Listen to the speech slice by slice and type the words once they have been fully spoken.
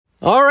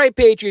All right,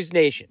 Patriots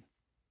Nation.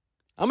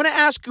 I'm going to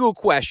ask you a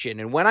question,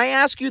 and when I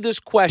ask you this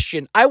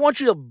question, I want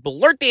you to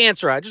blurt the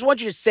answer out. I just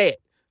want you to say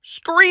it,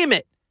 scream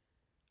it,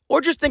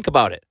 or just think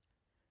about it.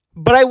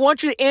 But I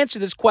want you to answer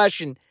this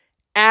question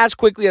as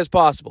quickly as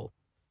possible.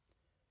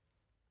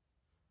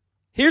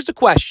 Here's the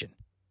question.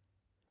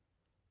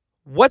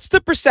 What's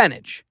the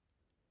percentage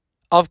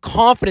of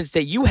confidence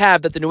that you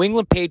have that the New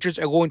England Patriots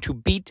are going to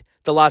beat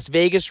the Las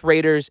Vegas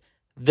Raiders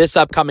this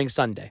upcoming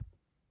Sunday?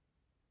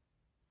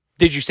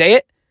 Did you say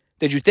it?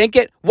 Did you think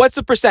it? What's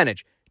the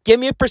percentage? Give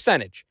me a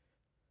percentage.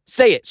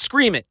 Say it.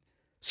 Scream it.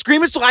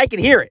 Scream it so I can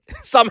hear it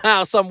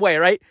somehow, some way,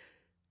 right?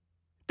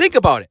 Think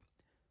about it.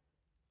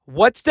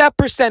 What's that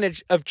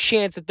percentage of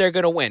chance that they're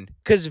going to win?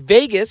 Because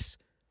Vegas,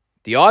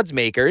 the odds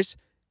makers,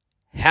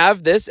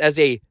 have this as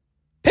a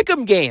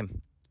pick'em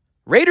game.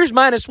 Raiders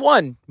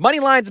 -1. Money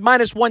line's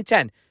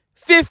 -110.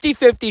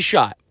 50-50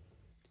 shot.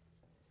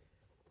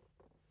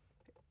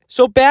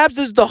 So Babz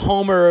is the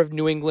homer of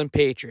New England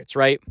Patriots,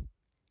 right?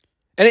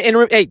 And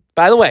hey,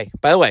 by the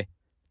way,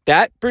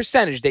 that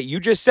percentage that you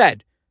just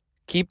said,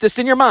 keep this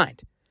in your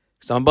mind.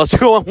 So I'm about to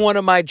go on one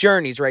of my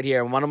journeys right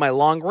here, one of my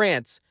long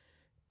rants,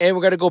 and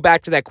we're going to go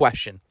back to that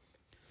question.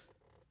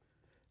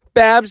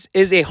 Babz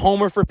is a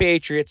homer for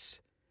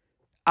Patriots.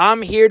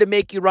 I'm here to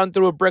make you run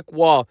through a brick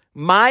wall.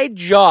 My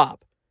job,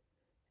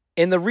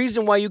 and the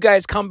reason why you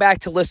guys come back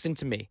to listen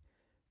to me,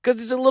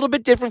 because it's a little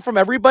bit different from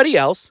everybody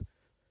else.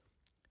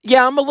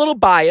 Yeah, I'm a little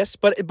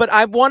biased, but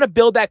I want to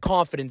build that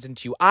confidence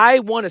into you. I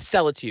want to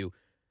sell it to you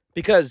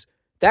because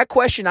that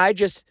question I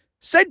just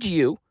said to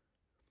you,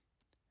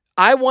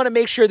 I want to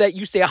make sure that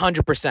you say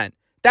 100%.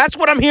 That's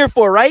what I'm here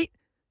for, right?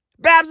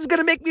 Babz is going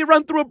to make me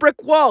run through a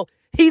brick wall.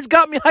 He's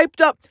got me hyped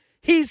up.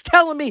 He's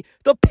telling me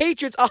the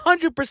Patriots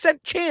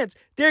 100% chance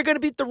they're going to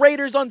beat the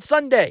Raiders on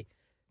Sunday.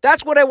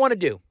 That's what I want to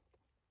do.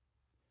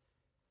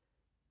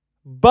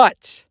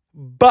 But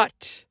I'm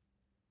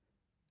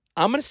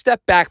going to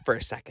step back for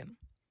a second.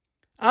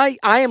 I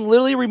am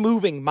literally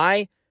removing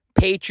my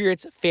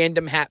Patriots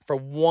fandom hat for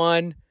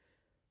 1,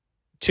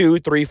 2,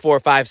 3, 4,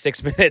 5,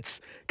 6 minutes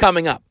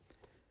coming up.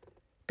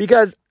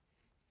 Because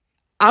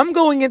I'm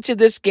going into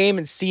this game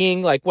and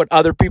seeing like what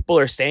other people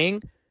are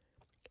saying.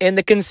 And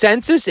the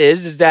consensus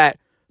is that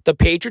the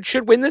Patriots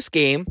should win this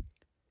game.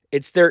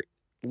 It's their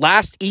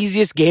last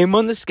easiest game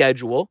on the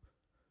schedule.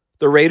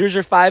 The Raiders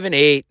are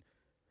 5-8.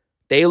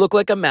 They look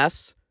like a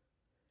mess.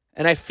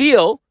 And I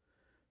feel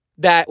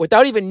that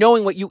without even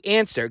knowing what you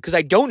answered, because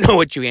I don't know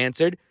what you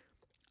answered,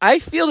 I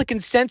feel the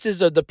consensus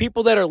of the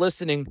people that are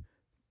listening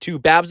to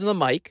Babz and the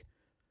Mic,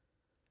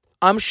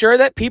 I'm sure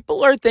that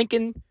people are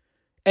thinking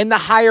in the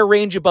higher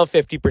range above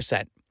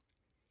 50%.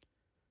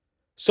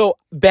 So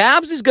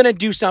Babz is going to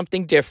do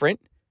something different,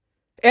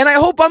 and I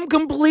hope I'm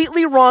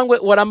completely wrong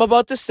with what I'm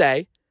about to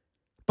say,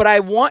 but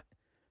I want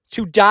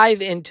to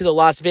dive into the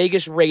Las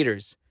Vegas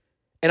Raiders,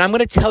 and I'm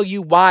going to tell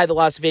you why the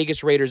Las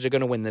Vegas Raiders are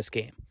going to win this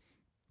game.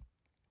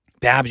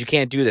 Babz, you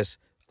can't do this.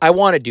 I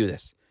want to do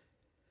this.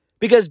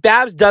 Because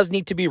Babz does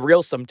need to be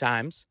real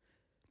sometimes.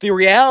 The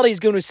reality is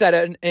going to set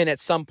in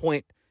at some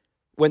point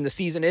when the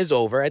season is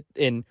over,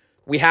 and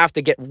we have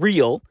to get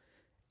real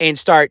and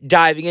start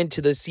diving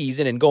into the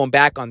season and going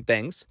back on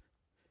things.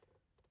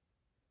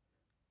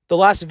 The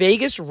Las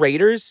Vegas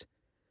Raiders,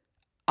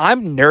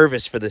 I'm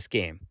nervous for this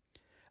game.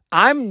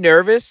 I'm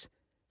nervous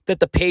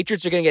that the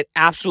Patriots are going to get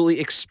absolutely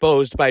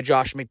exposed by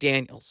Josh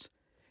McDaniels.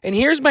 And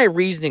here's my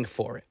reasoning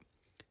for it.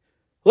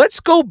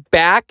 Let's go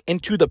back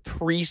into the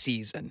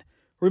preseason.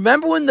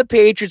 Remember when the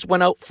Patriots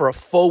went out for a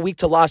full week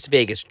to Las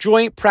Vegas,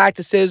 joint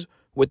practices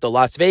with the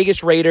Las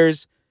Vegas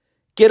Raiders,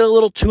 get a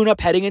little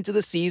tune-up heading into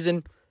the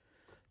season.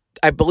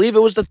 I believe it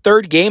was the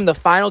third game, the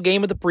final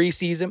game of the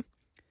preseason.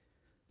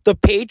 The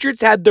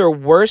Patriots had their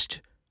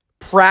worst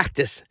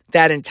practice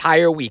that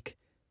entire week.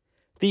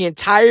 The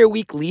entire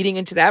week leading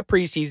into that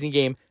preseason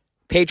game,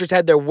 Patriots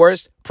had their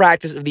worst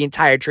practice of the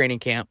entire training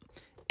camp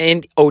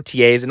and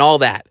OTAs and all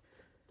that.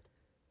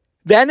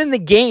 Then in the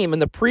game, in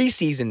the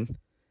preseason,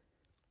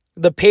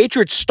 the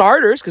Patriots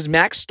starters, because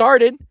Max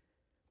started,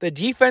 the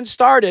defense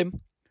started,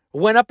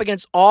 went up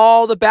against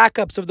all the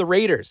backups of the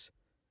Raiders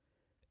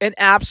and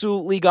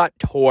absolutely got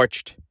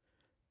torched.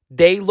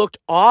 They looked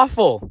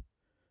awful.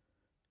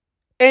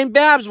 And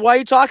Babz, why are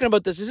you talking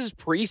about this? This is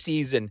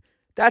preseason.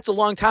 That's a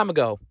long time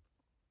ago.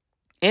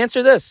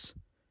 Answer this.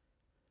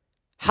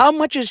 How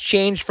much has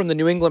changed from the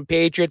New England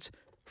Patriots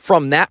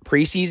from that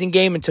preseason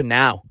game until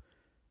now?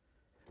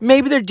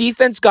 Maybe their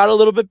defense got a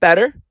little bit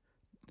better.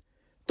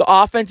 The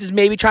offense is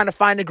maybe trying to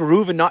find a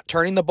groove and not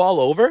turning the ball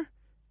over.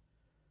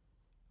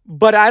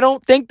 But I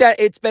don't think that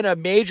it's been a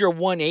major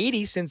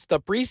 180 since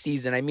the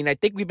preseason. I mean, I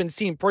think we've been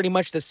seeing pretty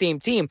much the same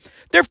team.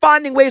 They're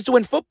finding ways to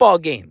win football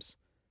games.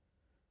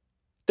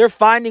 They're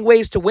finding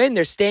ways to win.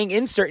 They're staying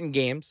in certain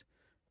games.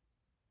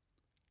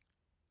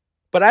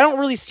 But I don't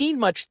really see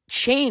much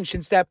change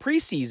since that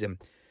preseason.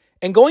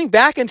 And going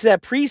back into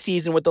that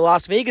preseason with the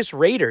Las Vegas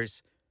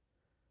Raiders,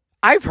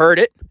 I've heard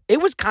it. It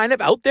was kind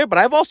of out there, but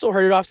I've also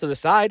heard it off to the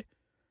side.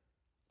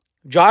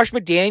 Josh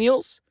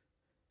McDaniels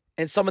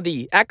and some of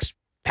the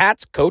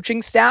ex-Pats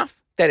coaching staff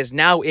that is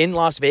now in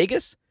Las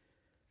Vegas,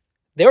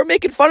 they were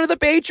making fun of the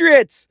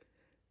Patriots.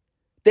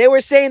 They were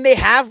saying they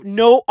have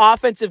no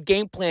offensive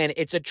game plan.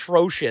 It's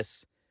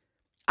atrocious.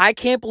 I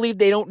can't believe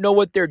they don't know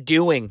what they're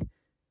doing.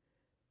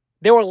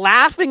 They were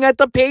laughing at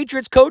the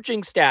Patriots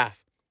coaching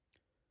staff.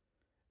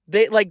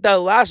 The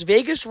Las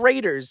Vegas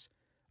Raiders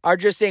are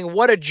just saying,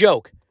 what a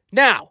joke.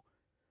 Now,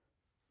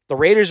 the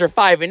Raiders are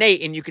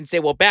 5-8, and you can say,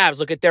 well, Babz,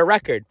 look at their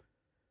record.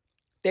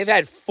 They've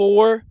had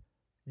 4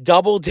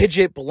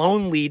 double-digit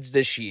blown leads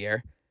this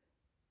year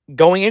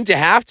going into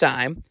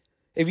halftime.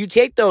 If you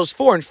take those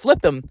 4 and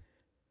flip them,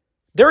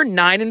 they're a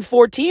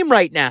 9-4 team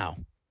right now.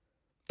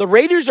 The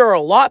Raiders are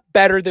a lot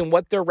better than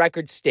what their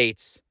record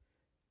states.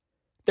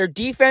 Their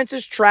defense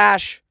is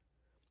trash.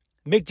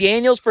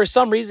 McDaniels, for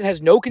some reason,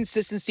 has no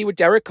consistency with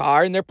Derek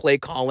Carr in their play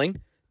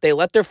calling. They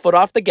let their foot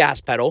off the gas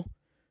pedal.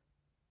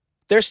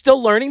 They're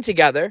still learning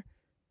together.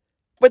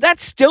 But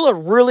that's still a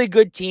really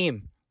good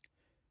team.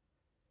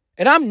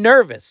 And I'm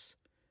nervous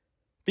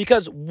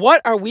because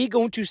what are we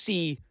going to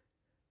see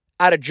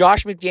out of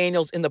Josh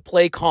McDaniels in the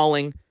play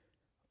calling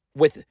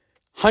with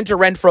Hunter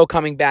Renfrow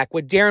coming back,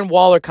 with Darren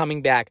Waller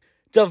coming back,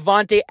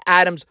 Davante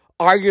Adams,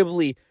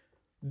 arguably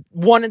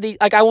one of the,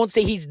 I won't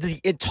say he's the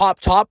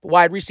top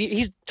wide receiver.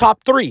 He's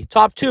top 3,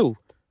 top 2.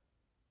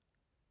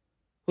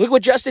 Look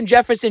what Justin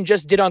Jefferson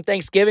just did on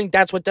Thanksgiving.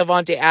 That's what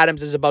Davante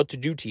Adams is about to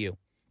do to you.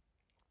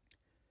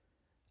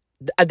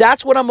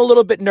 That's what I'm a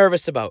little bit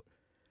nervous about.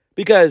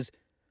 Because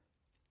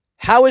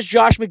how is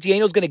Josh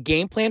McDaniels going to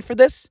game plan for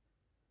this?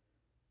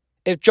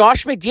 If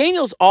Josh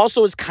McDaniels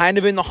also is kind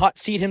of in the hot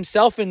seat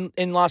himself in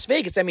Las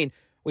Vegas, I mean,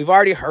 we've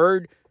already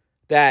heard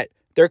that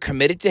they're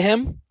committed to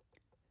him.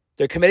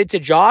 They're committed to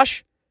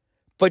Josh.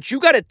 But you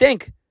got to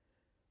think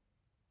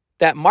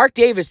that Mark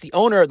Davis, the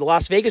owner of the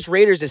Las Vegas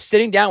Raiders, is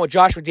sitting down with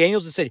Josh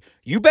McDaniels and said,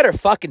 you better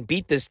fucking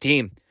beat this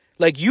team.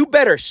 Like, you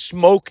better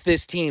smoke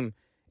this team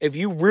if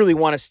you really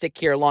want to stick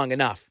here long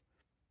enough.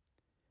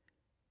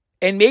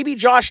 And maybe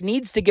Josh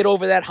needs to get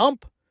over that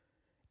hump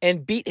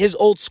and beat his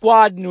old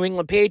squad, New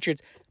England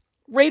Patriots.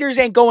 Raiders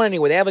ain't going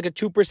anywhere. They have like a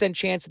 2%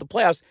 chance of the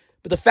playoffs.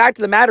 But the fact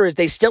of the matter is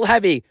they still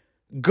have a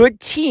good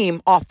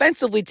team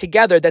offensively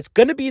together that's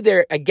going to be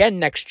there again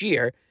next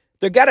year.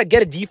 They've got to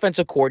get a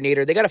defensive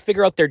coordinator. They got to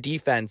figure out their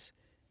defense.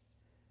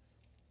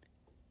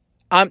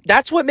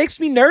 That's what makes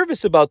me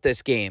nervous about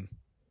this game.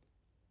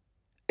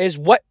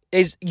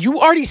 You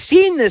already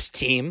seen this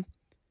team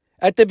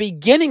at the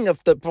beginning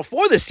of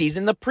before the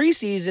season, the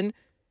preseason,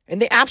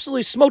 and they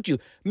absolutely smoked you.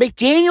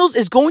 McDaniels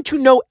is going to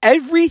know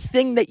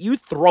everything that you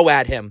throw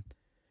at him.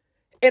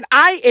 And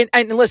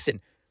listen,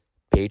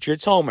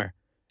 Patriots homer,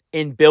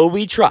 in Bill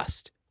we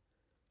trust.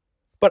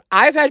 But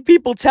I've had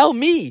people tell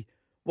me,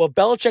 well,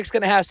 Belichick's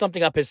going to have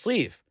something up his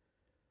sleeve.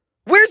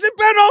 Where's it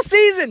been all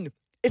season?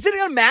 Is it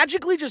going to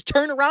magically just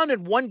turn around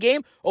in one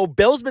game? Oh,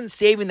 Bill's been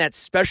saving that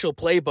special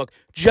playbook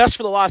just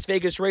for the Las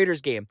Vegas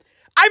Raiders game.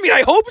 I mean,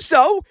 I hope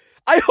so.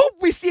 I hope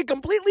we see a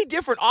completely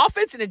different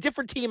offense and a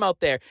different team out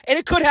there. And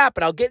it could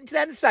happen. I'll get into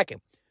that in a second.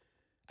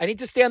 I need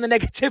to stay on the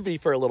negativity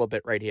for a little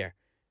bit right here.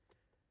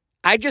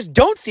 I just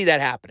don't see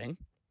that happening.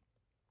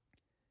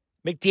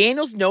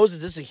 McDaniels knows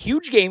this is a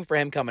huge game for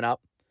him coming up.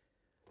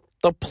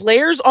 The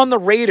players on the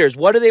Raiders,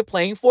 what are they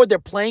playing for? They're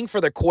playing for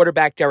their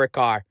quarterback, Derek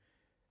Carr.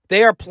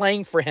 They are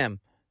playing for him.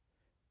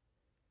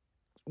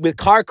 With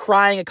Carr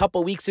crying a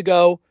couple weeks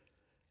ago,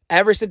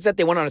 ever since that,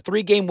 they went on a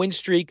 3-game win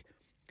streak.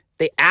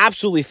 They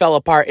absolutely fell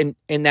apart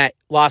in that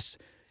Los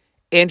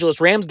Angeles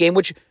Rams game,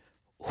 which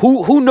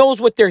who knows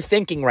what they're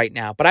thinking right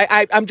now. But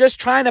I'm just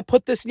trying to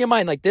put this in your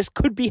mind. Like, this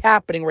could be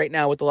happening right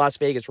now with the Las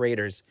Vegas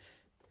Raiders.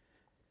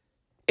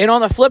 And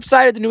on the flip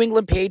side of the New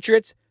England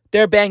Patriots,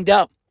 they're banged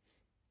up.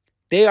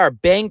 They are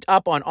banged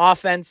up on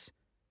offense.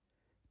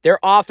 Their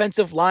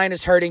offensive line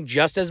is hurting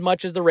just as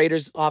much as the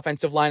Raiders'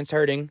 offensive line is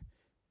hurting.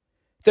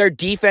 Their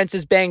defense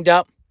is banged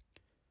up.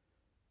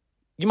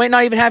 You might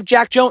not even have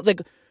Jack Jones.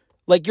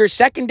 Like your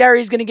secondary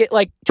is going to get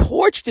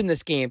torched in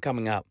this game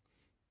coming up.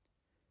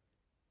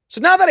 So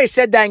now that I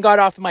said that and got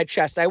off my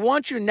chest, I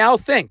want you to now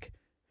think,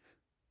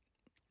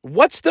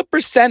 what's the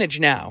percentage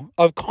now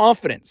of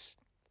confidence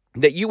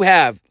that you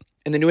have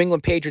in the New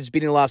England Patriots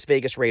beating the Las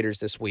Vegas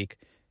Raiders this week?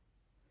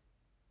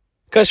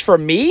 Because for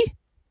me,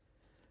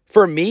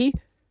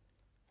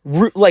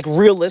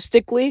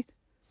 realistically,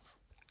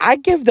 I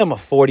give them a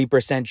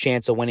 40%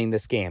 chance of winning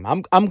this game.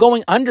 I'm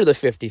going under the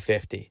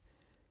 50-50.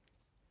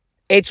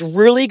 It's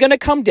really going to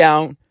come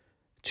down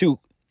to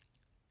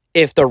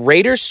if the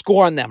Raiders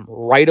score on them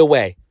right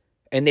away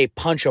and they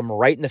punch them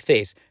right in the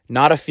face,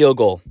 not a field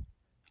goal.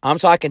 I'm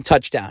talking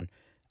touchdown.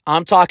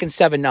 I'm talking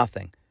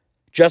 7-0,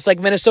 just like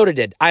Minnesota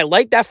did. I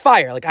like that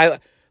fire.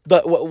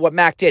 What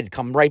Mac did,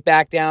 come right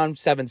back down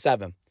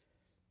 7-7.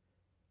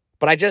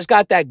 But I just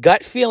got that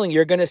gut feeling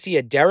you're going to see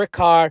a Derek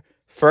Carr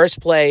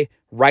first play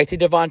right to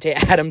Davante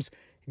Adams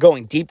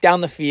going deep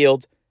down the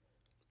field.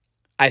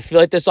 I feel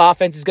like this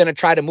offense is going to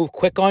try to move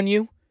quick on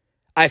you.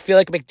 I feel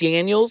like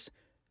McDaniels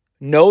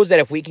knows that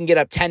if we can get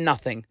up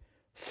 10-0,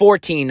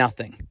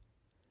 14-0,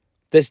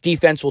 this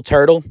defense will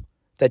turtle.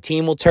 The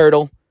team will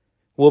turtle.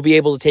 We'll be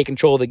able to take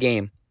control of the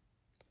game.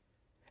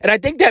 And I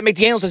think that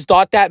McDaniels has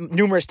thought that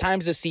numerous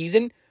times this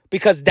season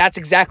because that's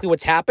exactly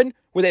what's happened,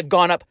 where they've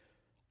gone up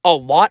a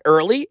lot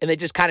early and they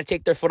just kind of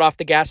take their foot off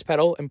the gas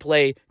pedal and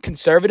play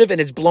conservative, and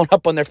it's blown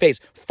up on their face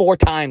 4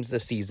 times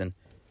this season.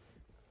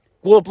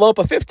 Will it blow up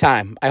a 5th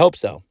time? I hope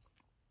so.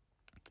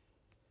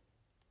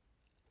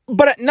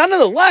 But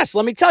nonetheless,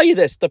 let me tell you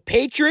this. The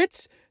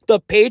Patriots,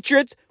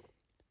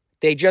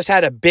 they just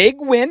had a big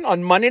win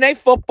on Monday Night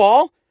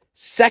Football.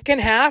 Second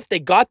half, they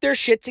got their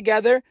shit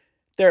together.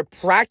 They're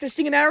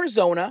practicing in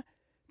Arizona.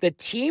 The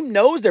team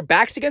knows their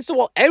back's against the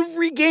wall.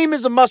 Every game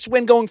is a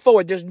must-win going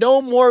forward. There's no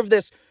more of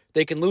this,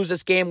 they can lose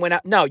this game, win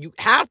out. No,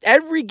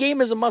 every game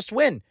is a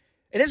must-win.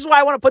 And this is why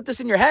I want to put this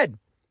in your head.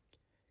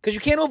 Because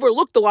you can't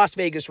overlook the Las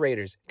Vegas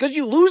Raiders. Because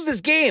you lose this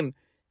game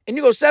and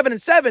you go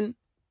 7-7,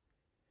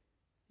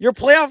 your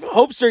playoff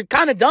hopes are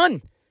kind of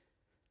done.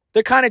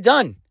 They're kind of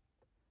done.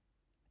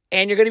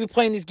 And you're going to be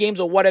playing these games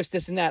of what ifs,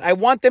 this and that. I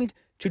want them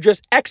to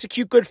just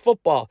execute good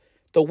football.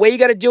 The way you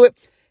got to do it,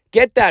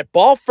 get that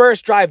ball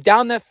first, drive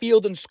down that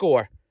field and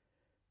score.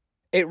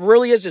 It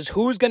really is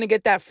who's going to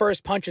get that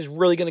first punch is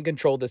really going to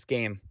control this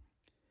game.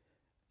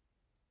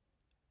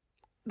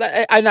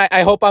 And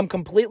I hope I'm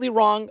completely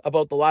wrong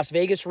about the Las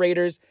Vegas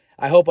Raiders.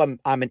 I hope I'm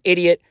an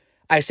idiot.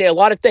 I say a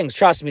lot of things.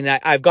 Trust me,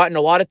 I've gotten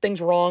a lot of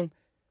things wrong.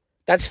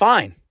 That's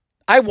fine.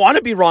 I want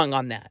to be wrong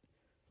on that.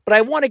 But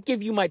I want to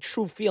give you my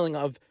true feeling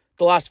of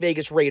the Las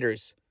Vegas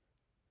Raiders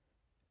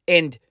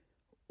and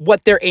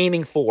what they're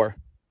aiming for.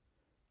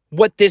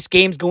 What this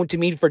game's going to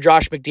mean for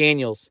Josh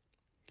McDaniels.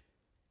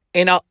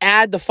 And I'll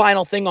add the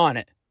final thing on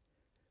it.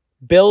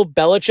 Bill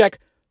Belichick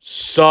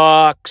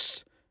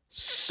sucks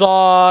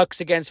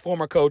against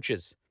former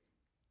coaches.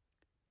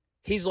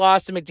 He's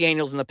lost to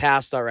McDaniels in the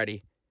past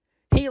already.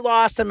 He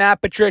lost to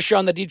Matt Patricia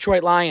on the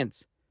Detroit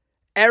Lions.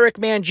 Eric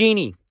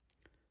Mangini.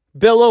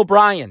 Bill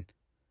O'Brien.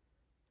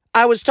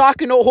 I was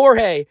talking to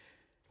Jorge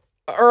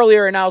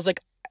earlier and I was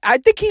like, I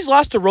think he's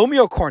lost to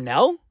Romeo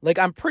Cornell. Like,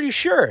 I'm pretty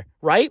sure,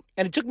 right?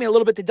 And it took me a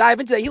little bit to dive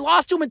into that. He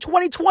lost to him in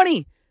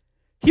 2020.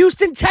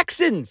 Houston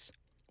Texans.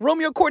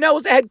 Romeo Cornell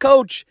was the head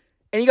coach,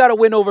 and he got a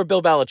win over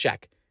Bill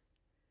Belichick.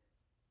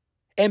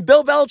 And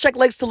Bill Belichick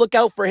likes to look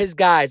out for his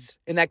guys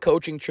in that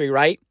coaching tree,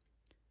 right?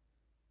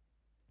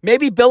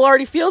 Maybe Bill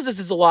already feels this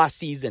is a lost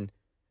season.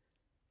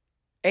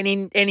 And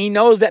he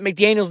knows that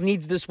McDaniels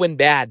needs this win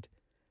bad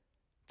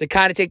to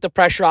kind of take the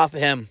pressure off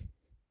of him,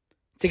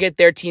 to get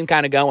their team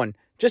kind of going.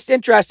 Just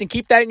interesting.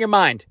 Keep that in your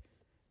mind.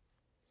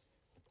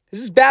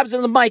 This is Babz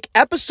on the mic,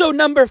 episode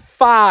number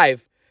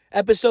 5.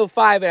 Episode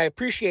 5, and I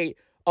appreciate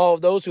all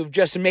of those who've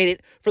just made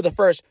it for the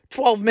first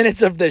 12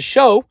 minutes of this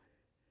show.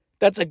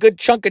 That's a good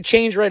chunk of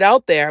change right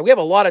out there. We have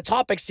a lot of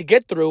topics to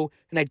get through,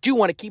 and I do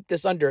want to keep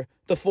this under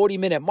the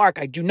 40-minute mark.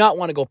 I do not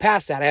want to go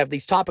past that. I have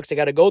these topics I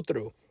got to go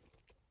through.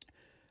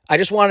 I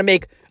just want to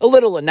make a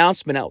little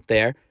announcement out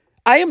there.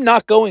 I am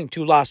not going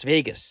to Las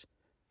Vegas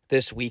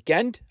this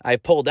weekend.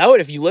 I've pulled out.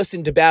 If you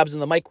listen to Babz on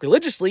the mic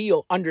religiously,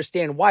 you'll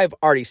understand why I've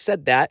already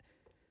said that.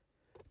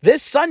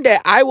 This Sunday,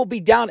 I will be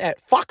down at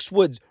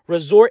Foxwoods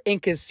Resort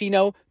and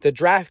Casino, the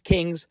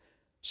DraftKings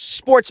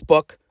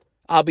Sportsbook.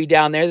 I'll be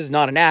down there. This is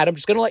not an ad. I'm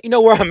just going to let you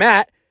know where I'm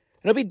at.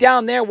 And I'll be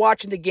down there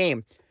watching the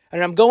game.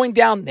 And I'm going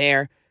down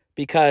there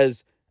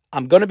because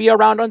I'm going to be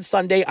around on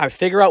Sunday. I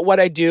figure out what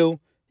I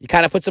do. You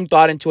kind of put some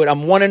thought into it.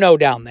 I'm 1-0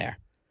 down there.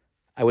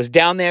 I was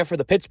down there for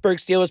the Pittsburgh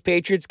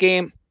Steelers-Patriots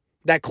game.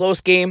 That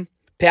close game,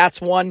 Pats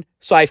won,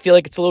 so I feel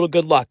like it's a little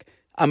good luck.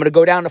 I'm going to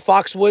go down to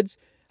Foxwoods.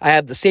 I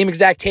have the same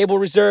exact table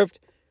reserved.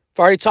 I've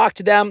already talked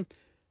to them.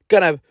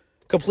 Going to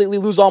completely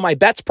lose all my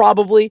bets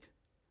probably.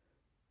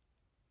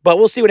 But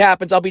we'll see what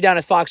happens. I'll be down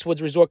at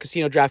Foxwoods Resort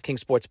Casino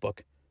DraftKings Sportsbook.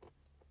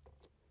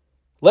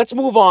 Let's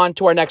move on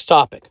to our next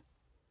topic,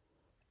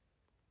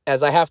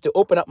 as I have to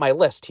open up my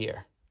list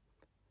here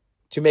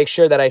to make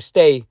sure that I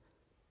stay.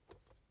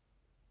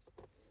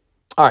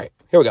 All right,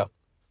 here we go.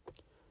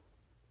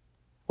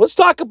 Let's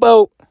talk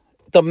about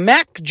the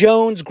Mac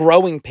Jones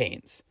growing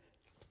pains.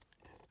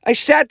 I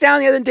sat down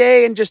the other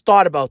day and just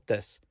thought about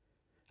this.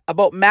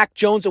 About Mac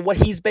Jones and what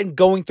he's been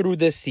going through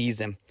this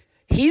season.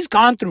 He's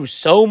gone through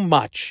so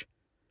much.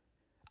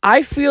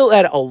 I feel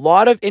that a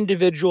lot of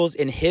individuals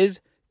in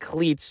his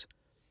cleats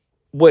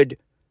would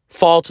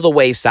fall to the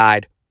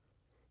wayside.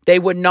 They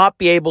would not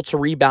be able to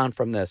rebound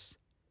from this.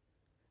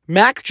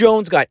 Mac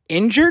Jones got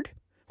injured.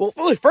 Well,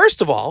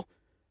 first of all,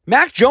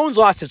 Mac Jones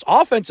lost his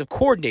offensive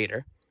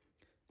coordinator.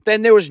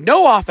 Then there was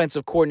no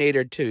offensive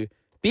coordinator to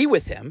be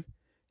with him.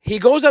 He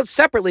goes out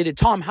separately to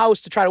Tom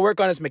House to try to work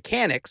on his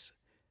mechanics.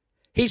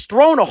 He's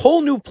thrown a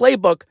whole new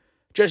playbook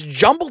just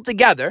jumbled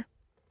together.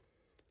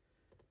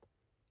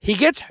 He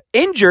gets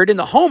injured in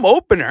the home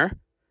opener,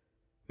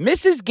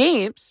 misses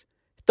games.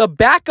 The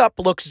backup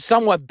looks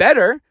somewhat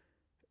better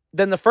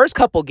than the first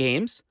couple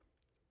games.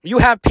 You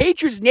have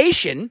Patriots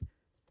Nation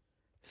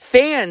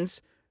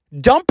fans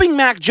dumping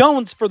Mac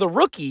Jones for the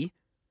rookie.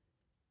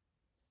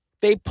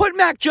 They put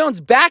Mac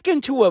Jones back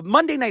into a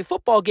Monday Night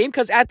Football game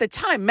because at the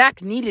time,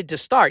 Mac needed to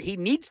start. He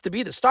needs to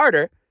be the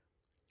starter.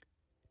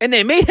 And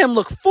they made him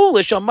look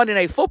foolish on Monday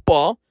Night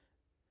Football.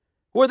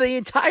 where the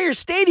entire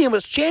stadium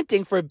was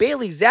chanting for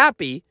Bailey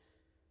Zappi.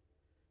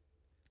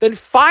 Then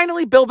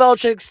finally Bill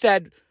Belichick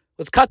said,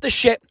 let's cut the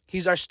shit.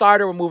 He's our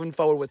starter. We're moving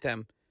forward with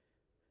him.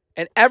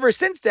 And ever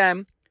since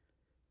then,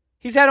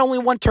 he's had only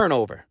one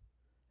turnover.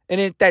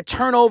 And that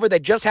turnover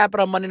that just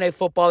happened on Monday Night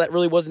Football, that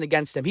really wasn't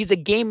against him. He's a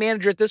game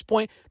manager at this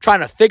point,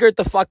 trying to figure it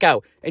the fuck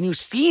out. And you've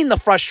seen the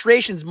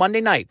frustrations Monday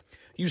night.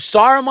 You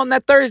saw him on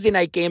that Thursday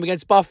night game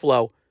against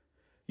Buffalo.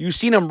 You've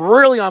seen him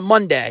really on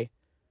Monday.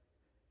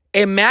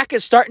 And Mac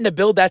is starting to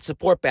build that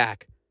support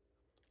back.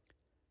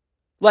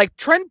 Like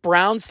Trent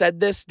Brown said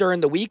this during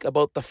the week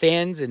about the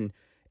fans, and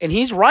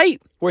he's right,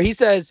 where he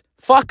says,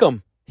 fuck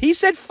them. He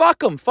said, fuck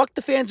them. Fuck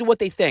the fans and what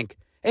they think.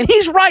 And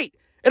he's right.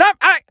 And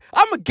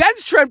I'm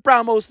against Trent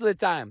Brown most of the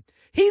time.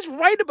 He's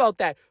right about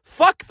that.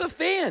 Fuck the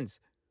fans.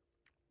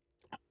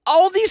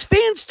 All these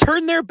fans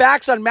turned their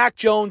backs on Mac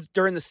Jones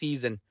during the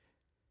season.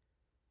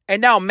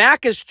 And now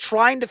Mac is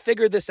trying to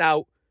figure this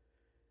out.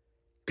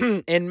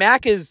 And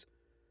Mac is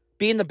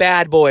being the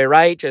bad boy,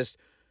 right? Just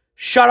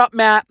shut up,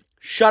 Matt.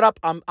 Shut up.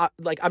 I'm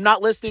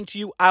not listening to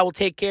you. I will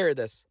take care of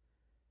this.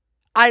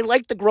 I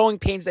like the growing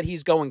pains that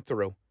he's going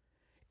through.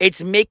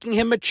 It's making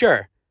him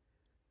mature.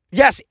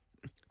 Yes,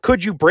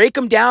 could you break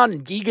him down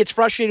and he gets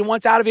frustrated and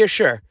wants out of here?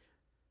 Sure.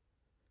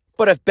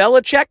 But if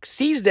Belichick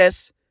sees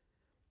this,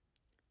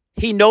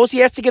 he knows he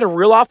has to get a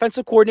real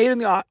offensive coordinator in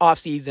the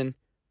offseason.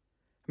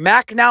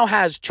 Mac now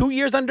has 2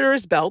 years under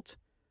his belt,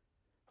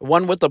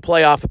 one with the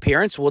playoff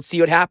appearance. We'll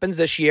see what happens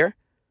this year.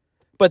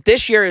 But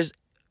this year is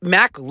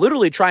Mac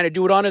literally trying to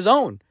do it on his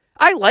own.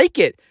 I like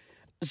it.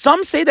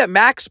 Some say that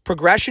Mac's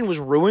progression was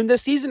ruined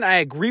this season. I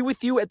agree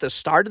with you at the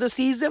start of the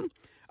season.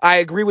 I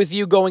agree with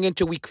you going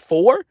into week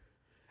 4.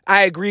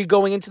 I agree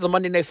going into the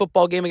Monday Night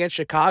Football game against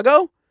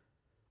Chicago.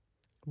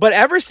 But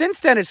ever since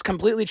then, it's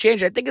completely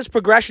changed. I think his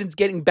progression's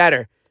getting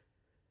better.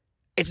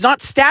 It's not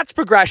stats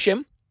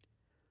progression.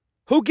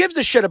 Who gives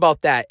a shit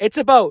about that? It's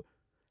about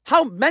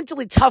how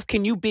mentally tough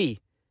can you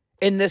be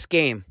in this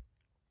game?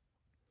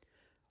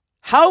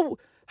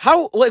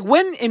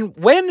 When and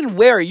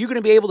where are you going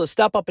to be able to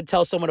step up and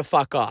tell someone to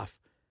fuck off?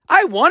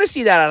 I want to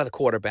see that out of the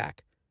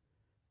quarterback.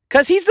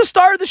 Because he's the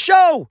star of the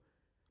show.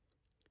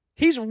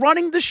 He's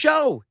running the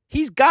show.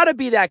 He's got to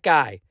be that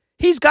guy.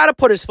 He's got to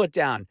put his foot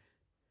down.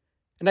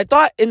 And I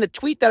thought in the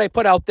tweet that I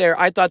put out there,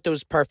 I thought that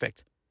was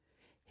perfect.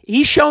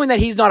 He's showing that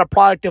he's not a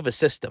product of a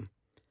system.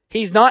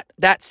 He's not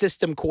that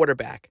system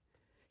quarterback.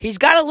 He's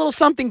got a little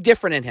something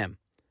different in him.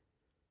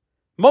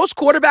 Most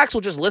quarterbacks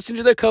will just listen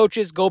to their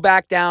coaches, go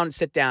back down, and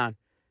sit down.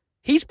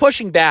 He's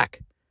pushing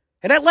back.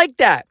 And I like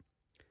that.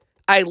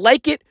 I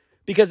like it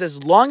because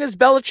as long as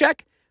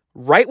Belichick,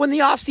 right when the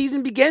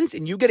offseason begins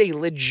and you get a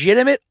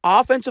legitimate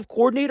offensive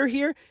coordinator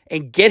here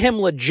and get him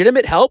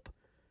legitimate help,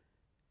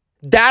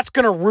 that's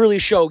going to really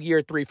show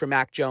year 3 for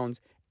Mac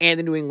Jones and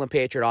the New England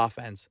Patriot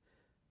offense.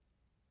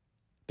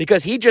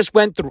 Because he just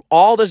went through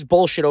all this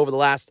bullshit over the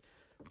last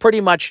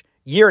pretty much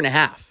year and a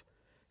half.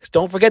 Because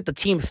don't forget the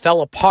team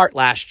fell apart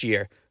last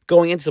year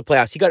going into the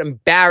playoffs. He got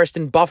embarrassed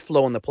in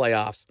Buffalo in the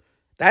playoffs.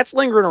 That's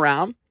lingering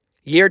around.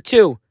 Year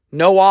 2,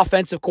 no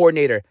offensive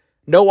coordinator,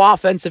 no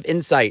offensive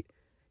insight.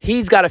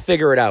 He's got to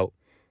figure it out.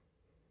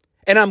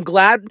 And I'm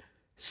glad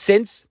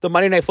since the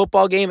Monday Night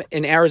Football game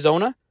in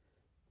Arizona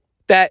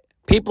that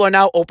people are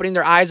now opening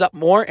their eyes up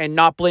more and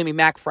not blaming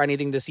Mac for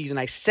anything this season.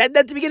 I said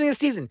that at the beginning of the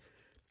season.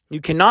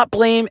 You cannot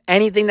blame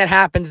anything that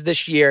happens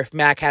this year if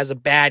Mac has a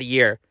bad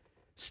year,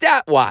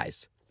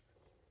 stat-wise.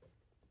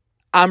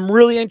 I'm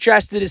really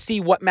interested to see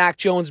what Mac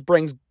Jones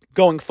brings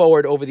going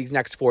forward over these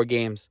next 4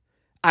 games.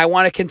 I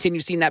want to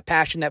continue seeing that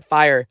passion, that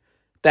fire,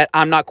 that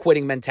I'm not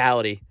quitting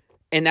mentality.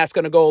 And that's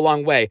going to go a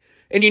long way.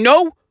 And you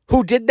know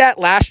who did that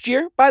last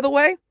year, by the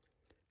way?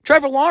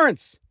 Trevor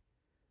Lawrence.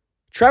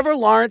 Trevor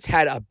Lawrence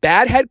had a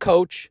bad head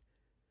coach.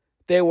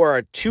 They were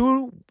a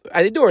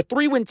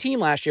 3-win team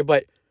last year,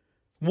 but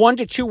 1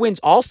 to 2 wins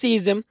all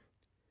season.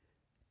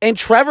 And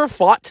Trevor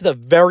fought to the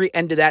very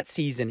end of that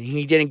season, and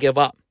he didn't give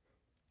up.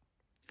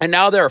 And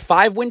now they're a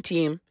 5-win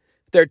team.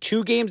 They're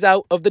 2 games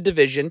out of the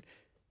division.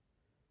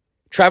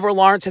 Trevor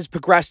Lawrence has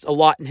progressed a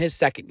lot in his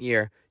second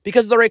year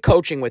because of the right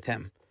coaching with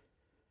him.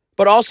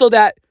 But also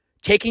that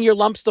taking your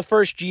lumps the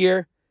first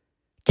year,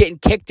 getting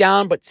kicked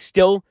down, but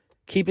still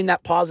keeping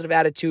that positive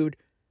attitude,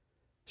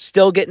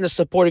 still getting the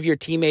support of your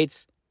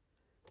teammates.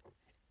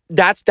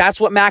 That's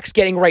what Mac's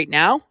getting right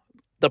now.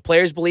 The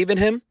players believe in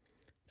him.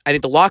 I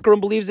think the locker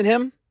room believes in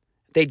him.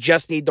 They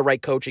just need the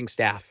right coaching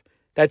staff.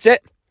 That's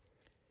it.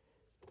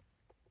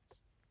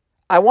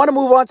 I want to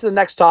move on to the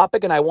next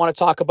topic, and I want to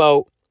talk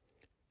about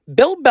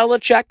Bill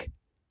Belichick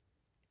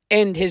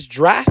and his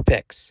draft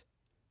picks.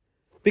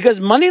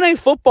 Because Monday Night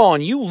Football,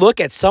 and you look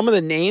at some of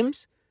the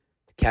names,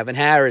 Kevin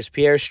Harris,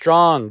 Pierre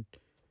Strong,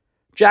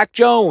 Jack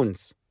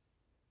Jones,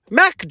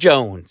 Mac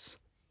Jones,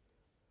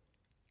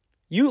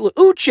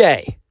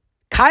 Uche,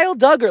 Kyle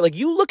Duggar. Like,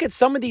 you look at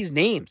some of these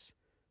names.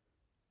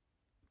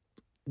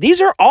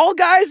 These are all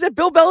guys that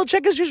Bill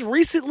Belichick has just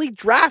recently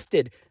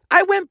drafted.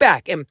 I went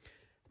back, and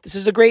this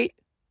is a great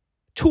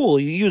tool.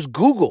 You use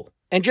Google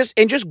and just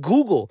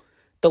Google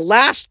the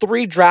last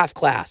 3 draft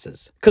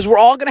classes, because we're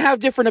all going to have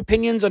different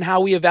opinions on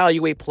how we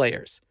evaluate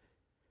players.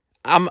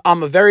 I'm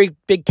a very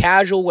big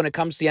casual when it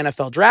comes to the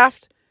NFL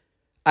draft.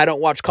 I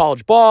don't watch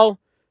college ball.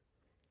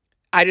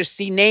 I just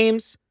see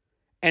names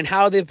and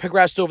how they've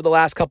progressed over the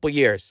last couple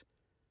years.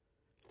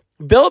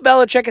 Bill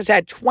Belichick has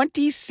had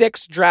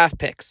 26 draft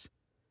picks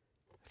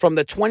from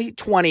the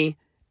 2020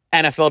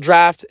 NFL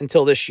draft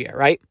until this year,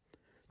 right?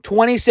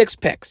 26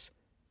 picks.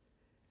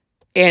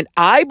 And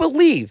I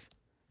believe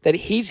that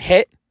he's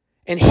hit,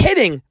 and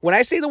hitting, when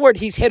I say the word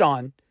he's hit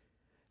on,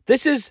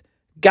 this is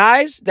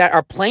guys that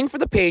are playing for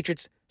the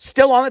Patriots,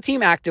 still on the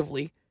team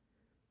actively,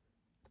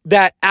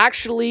 that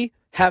actually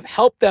have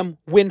helped them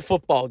win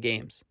football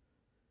games.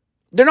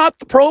 They're not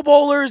the Pro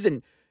Bowlers,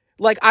 and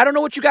I don't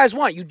know what you guys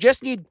want. You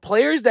just need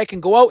players that can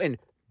go out and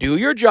do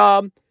your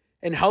job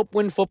and help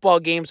win football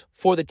games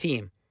for the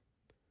team.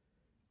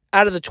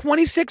 Out of the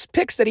 26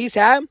 picks that he's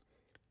had,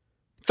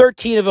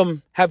 13 of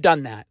them have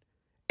done that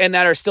and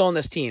that are still on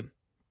this team.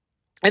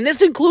 And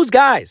this includes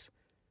guys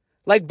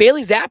like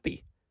Bailey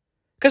Zappi.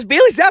 Because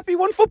Bailey Zappi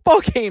won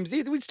football games.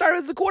 We started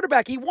as the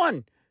quarterback. He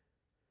won.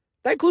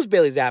 That includes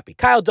Bailey Zappi,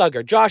 Kyle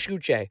Duggar, Josh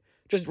Uche.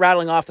 Just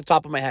rattling off the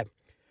top of my head.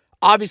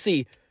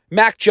 Obviously,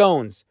 Mac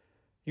Jones.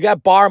 You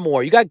got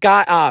Barmore.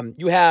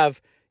 You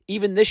have,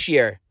 even this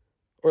year,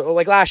 or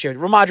like last year,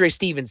 Ramondre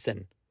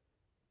Stevenson.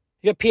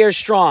 You got Pierre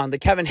Strong, the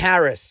Kevin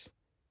Harris.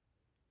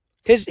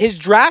 His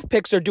draft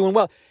picks are doing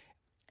well.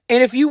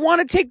 And if you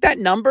want to take that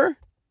number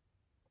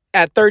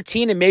at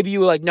 13 and maybe you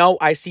were like, no,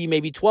 I see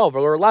maybe 12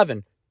 or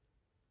 11.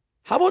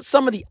 How about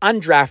some of the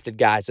undrafted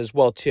guys as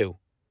well, too?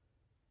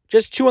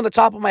 Just 2 on the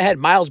top of my head.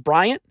 Miles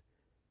Bryant.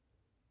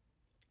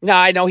 Now,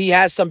 I know he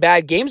has some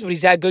bad games, but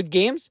he's had good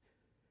games.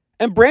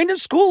 And Brandon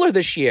Schooler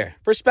this year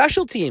for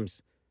special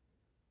teams.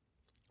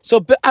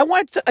 So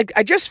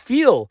I just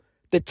feel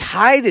the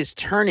tide is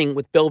turning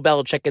with Bill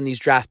Belichick in these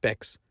draft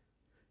picks.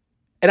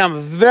 And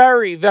I'm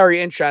very,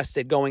 very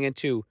interested going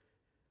into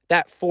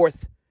that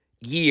 4th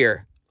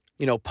year,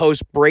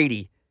 post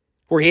Brady,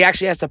 where he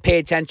actually has to pay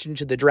attention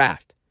to the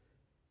draft.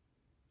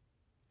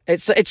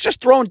 It's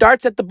just throwing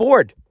darts at the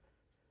board.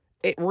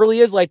 It really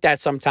is like that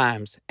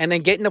sometimes. And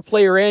then getting a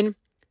player in,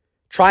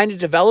 trying to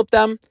develop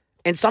them,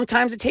 and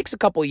sometimes it takes a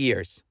couple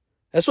years.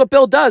 That's what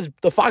Bill does.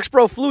 The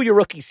Foxborough flu your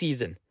rookie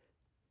season.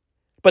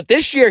 But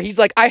this year, he's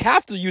like, I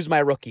have to use my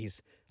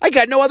rookies. I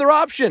got no other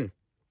option.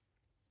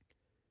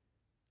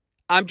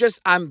 I'm just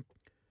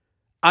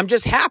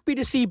happy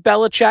to see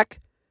Belichick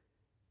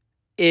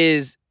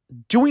is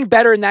doing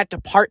better in that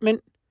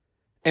department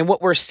and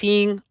what we're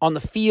seeing on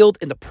the field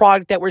and the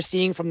product that we're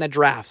seeing from the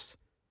drafts.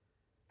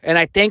 And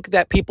I think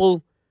that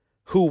people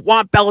who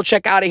want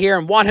Belichick out of here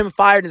and want him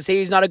fired and say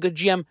he's not a good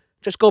GM,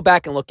 just go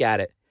back and look at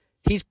it.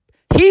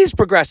 He's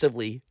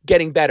progressively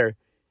getting better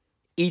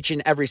each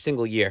and every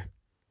single year.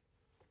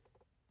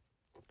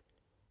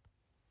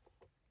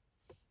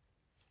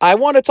 I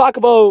want to talk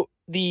about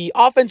the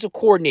offensive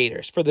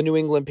coordinators for the New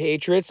England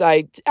Patriots.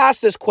 I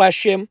asked this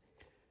question,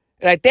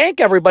 and I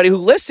thank everybody who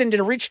listened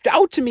and reached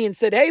out to me and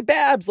said, hey,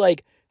 Babz,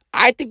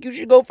 I think you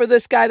should go for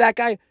this guy, that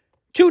guy.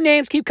 2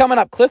 names keep coming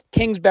up, Cliff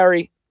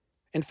Kingsbury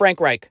and Frank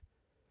Reich.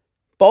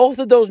 Both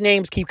of those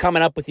names keep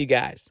coming up with you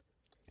guys.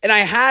 And I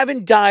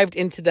haven't dived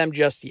into them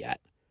just yet.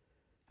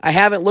 I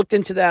haven't looked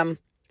into them.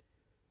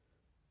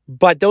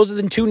 But those are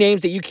the 2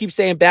 names that you keep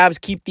saying, Babz,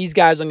 keep these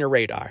guys on your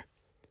radar.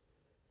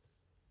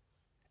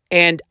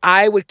 And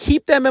I would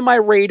keep them in my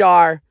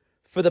radar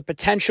for the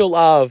potential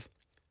of,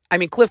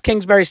 Cliff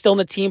Kingsbury's still in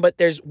the team, but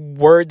there's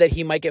word that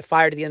he might get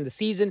fired at the end of the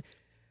season.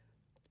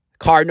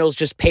 Cardinals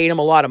just paid him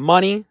a lot of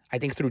money, I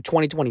think through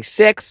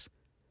 2026.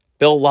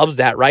 Bill loves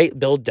that, right?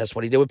 Bill, that's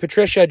what he did with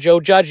Patricia, Joe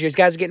Judge. These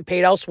guys are getting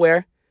paid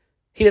elsewhere.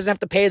 He doesn't have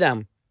to pay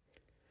them.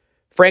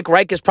 Frank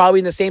Reich is probably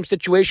in the same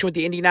situation with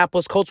the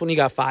Indianapolis Colts when he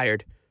got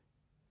fired.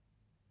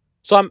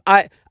 So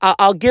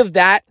I'll give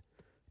that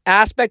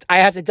aspect. I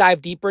have to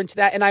dive deeper into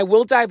that, and I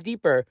will dive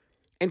deeper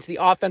into the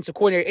offensive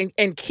coordinator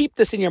and keep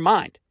this in your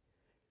mind,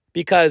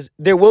 because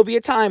there will be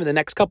a time in the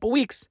next couple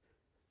weeks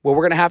where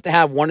we're going to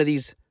have one of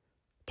these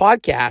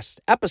podcast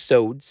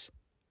episodes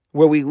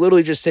where we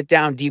literally just sit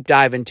down, deep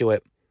dive into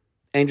it,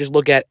 and just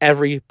look at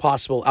every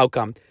possible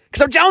outcome.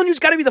 Because I'm telling you, it's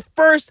got to be the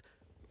first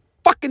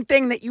fucking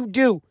thing that you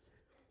do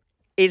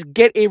is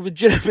get a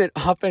legitimate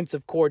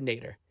offensive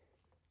coordinator.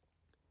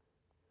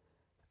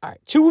 All right,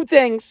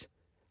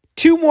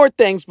 2 more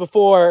things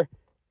before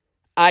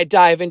I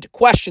dive into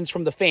questions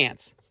from the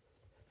fans.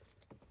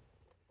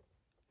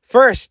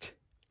 First,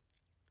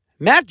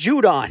 Matt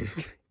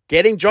Judon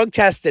getting drug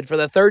tested for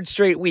the 3rd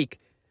straight week.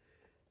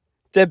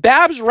 Did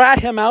Babz rat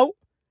him out?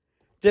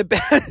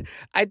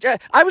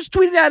 I was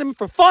tweeting at him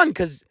for fun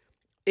because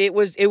it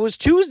was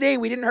Tuesday.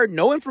 We didn't heard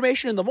no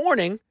information in the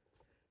morning.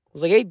 I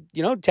was like, hey,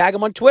 tag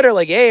him on Twitter.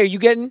 Like, hey, are you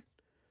getting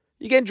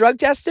drug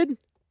tested?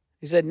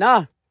 He said,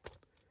 nah,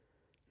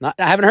 I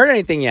haven't heard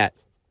anything yet.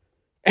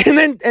 And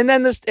then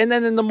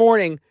in the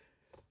morning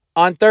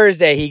on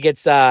Thursday, he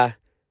gets a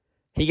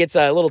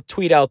little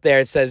tweet out there.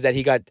 It says that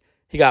he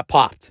got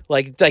popped,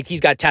 like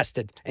he's got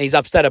tested and he's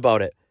upset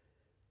about it.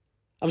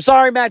 I'm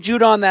sorry, Matt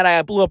Judon, that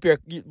I blew up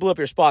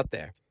your spot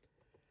there.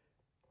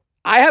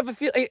 I have a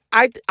feeling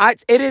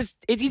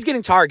he's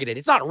getting targeted.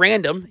 It's not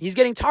random. He's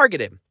getting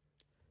targeted.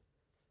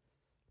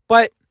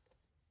 But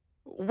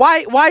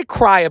why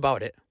cry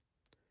about it?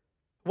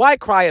 Why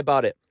cry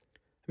about it?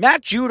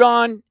 Matt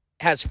Judon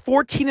has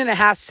 14 and a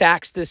half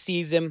sacks this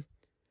season.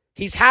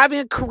 He's having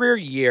a career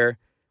year.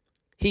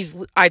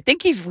 I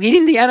think he's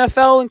leading the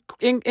NFL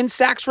in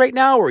sacks right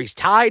now, or he's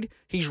tied.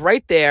 He's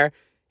right there.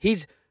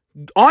 He's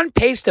on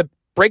pace to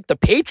break the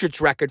Patriots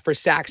record for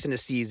sacks in a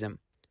season.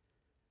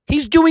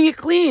 He's doing it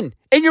clean,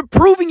 and you're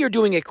proving you're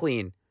doing it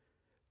clean.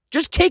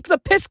 Just take the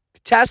piss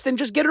test and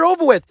just get it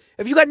over with.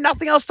 If you got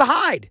nothing else to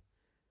hide,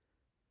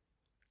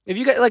 if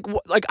you got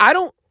like I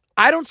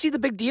don't see the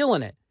big deal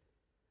in it,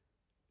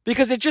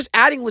 because it's just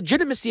adding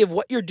legitimacy of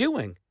what you're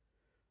doing.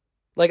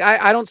 Like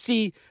I don't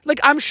see, like,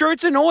 I'm sure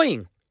it's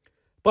annoying,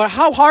 but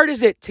how hard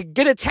is it to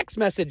get a text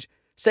message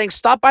saying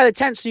stop by the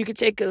tent so you can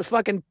take a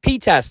fucking P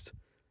test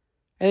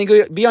and then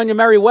go be on your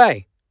merry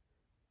way?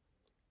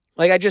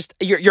 Like,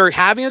 you're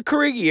having a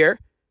career year,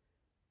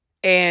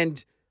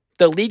 and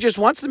the league just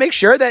wants to make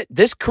sure that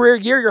this career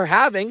year you're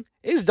having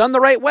is done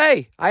the right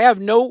way.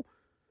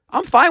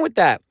 I'm fine with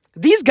that.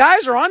 These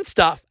guys are on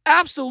stuff.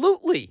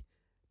 Absolutely.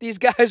 These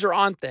guys are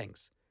on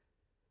things.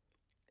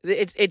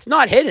 It's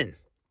not hidden.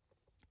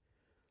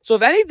 So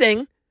if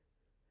anything,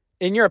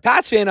 and you're a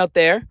Pats fan out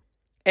there,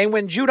 and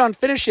when Judon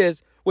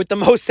finishes with the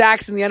most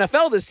sacks in the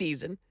NFL this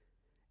season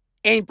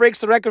and breaks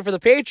the record for the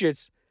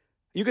Patriots,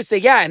 you could say,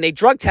 yeah, and they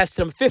drug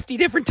tested him 50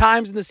 different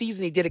times in the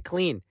season. He did it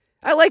clean.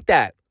 I like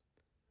that.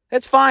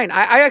 That's fine.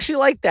 I actually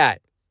like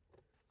that.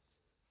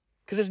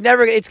 Because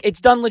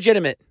it's done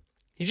legitimate.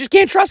 You just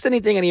can't trust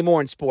anything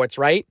anymore in sports,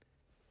 right?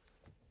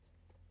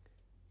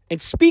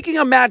 And speaking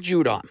of Matt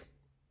Judon,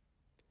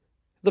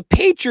 the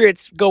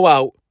Patriots go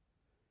out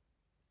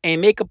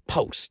and make a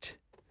post.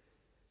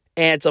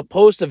 And it's a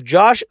post of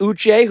Josh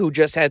Uche, who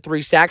just had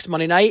 3 sacks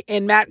Monday night,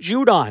 and Matt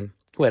Judon,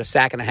 who had a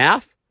sack and a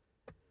half.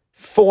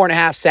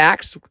 4.5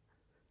 sacks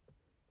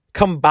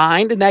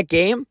combined in that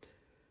game.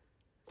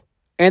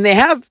 And they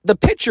have the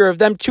picture of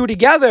them two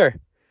together.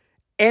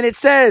 And it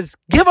says,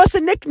 give us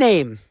a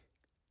nickname.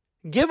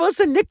 Give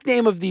us a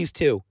nickname of these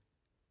two.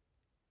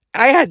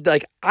 I had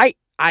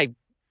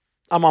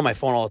I'm on my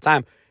phone all the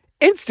time.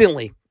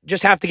 Instantly,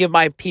 just have to give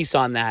my piece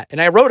on that.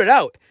 And I wrote it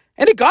out.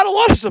 And it got a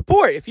lot of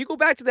support. If you go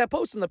back to that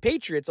post on the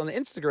Patriots on the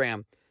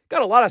Instagram,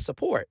 got a lot of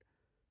support.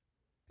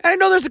 And I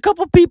know there's a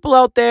couple people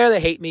out there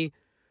that hate me.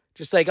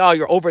 Just like, oh,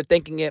 you're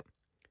overthinking it.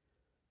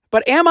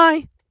 But am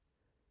I?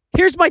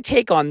 Here's my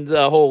take on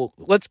the whole,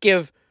 let's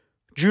give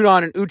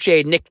Judon and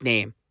Uche a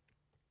nickname.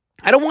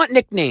 I don't want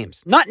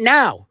nicknames. Not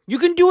now. You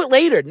can do it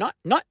later. Not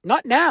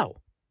now.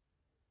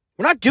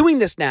 We're not doing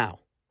this now.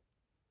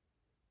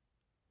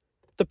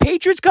 The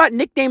Patriots got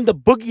nicknamed the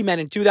Boogeymen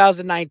in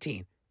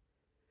 2019.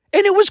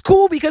 And it was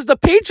cool because the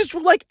Patriots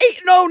were like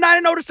 8-0,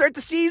 9-0 to start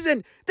the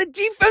season. The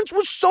defense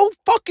was so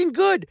fucking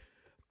good.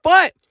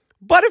 But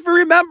if you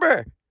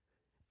remember,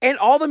 and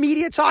all the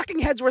media talking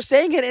heads were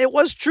saying it, and it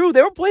was true.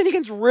 They were playing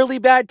against really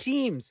bad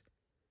teams.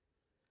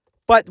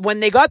 But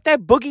when they got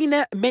that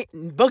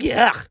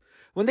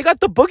when they got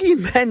the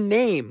Boogeymen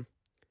name,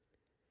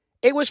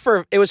 it was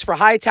for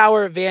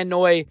Hightower, Van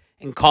Noy,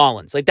 and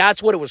Collins. Like,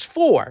 that's what it was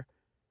for.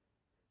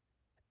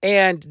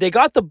 And they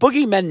got the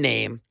Boogeymen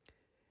name,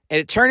 and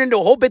it turned into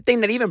a whole big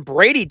thing that even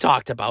Brady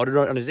talked about it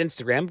on his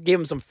Instagram, gave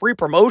him some free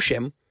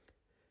promotion.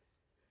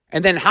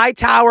 And then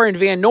Hightower and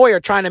Van Noy are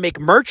trying to make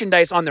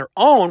merchandise on their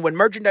own when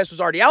merchandise was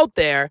already out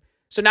there.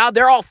 So now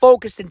they're all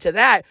focused into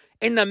that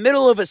in the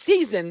middle of a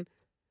season.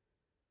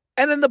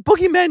 And then the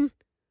Boogeymen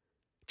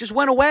just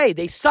went away.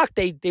 They sucked.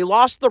 They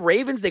lost the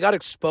Ravens. They got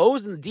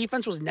exposed, and the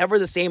defense was never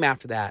the same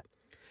after that.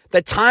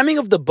 The timing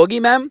of the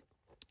Boogeymen,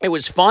 it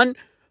was fun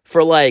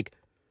for like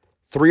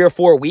 3 or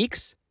 4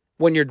 weeks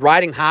when you're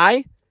riding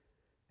high.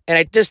 And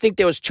I just think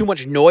there was too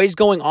much noise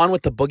going on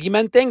with the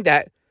Boogeymen thing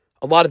that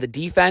a lot of the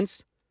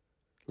defense,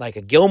 like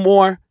a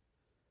Gilmore,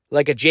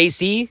 like a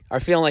JC, are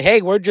feeling like,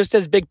 hey, we're just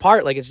as big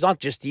part. Like, it's not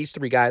just these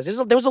 3 guys.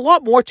 There was a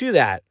lot more to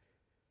that.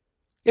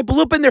 It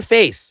blew up in their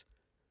face.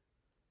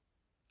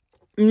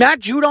 Matt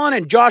Judon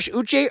and Josh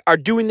Uche are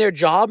doing their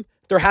job.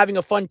 They're having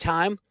a fun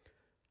time.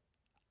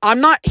 I'm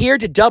not here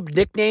to dub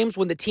nicknames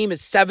when the team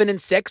is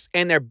 7-6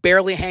 and they're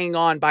barely hanging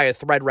on by a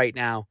thread right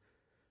now.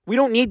 We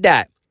don't need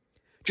that.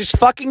 Just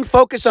fucking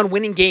focus on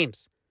winning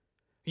games.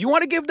 You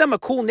want to give them a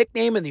cool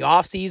nickname in the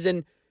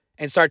offseason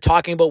and start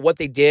talking about what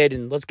they did,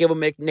 and let's give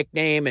them a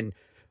nickname, and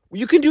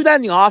you can do that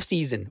in the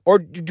offseason or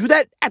do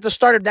that at the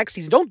start of next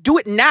season. Don't do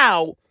it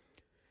now,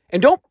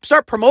 and don't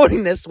start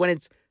promoting this when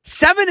it's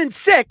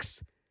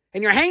 7-6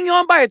 and you're hanging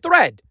on by a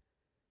thread.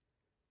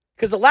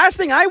 Because the last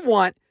thing I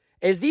want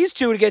is these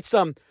two to get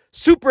some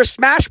Super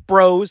Smash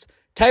Bros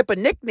type of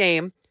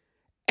nickname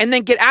and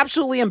then get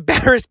absolutely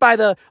embarrassed by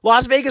the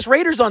Las Vegas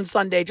Raiders on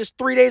Sunday just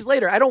 3 days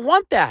later. I don't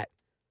want that.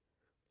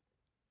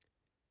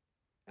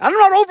 I'm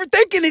not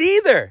overthinking it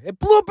either. It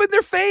blew up in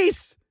their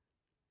face.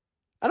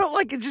 I don't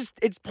like it.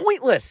 It's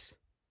pointless.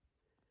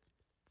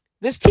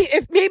 This team,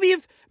 if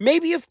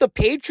the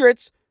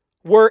Patriots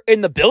were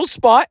in the Bills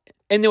spot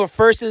and they were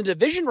first in the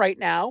division right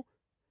now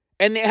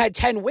and they had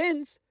 10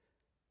 wins,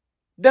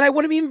 then I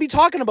wouldn't even be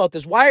talking about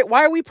this. Why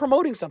are we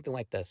promoting something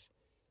like this?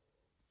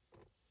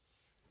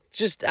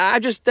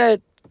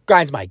 That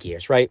grinds my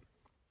gears, right?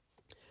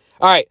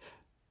 All right.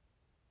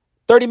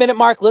 30-minute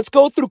mark. Let's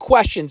go through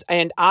questions.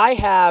 And I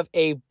have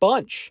a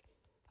bunch.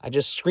 I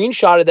just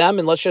screenshotted them,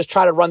 and let's just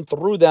try to run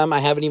through them. I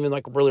haven't even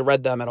really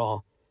read them at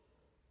all.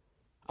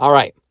 All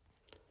right.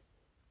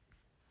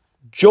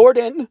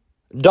 Jordan.Bobo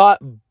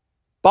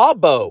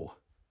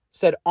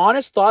said,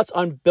 honest thoughts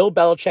on Bill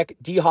Belichick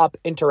D-Hop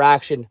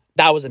interaction.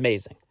 That was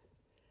amazing.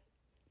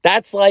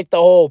 That's like the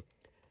whole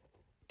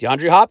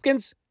DeAndre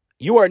Hopkins,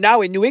 you are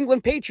now a New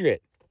England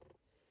Patriot.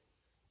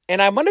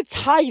 And I'm going to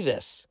tie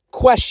this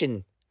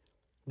question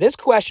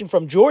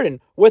from Jordan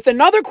with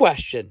another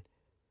question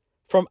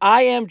from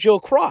I Am Joe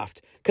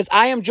Croft. Because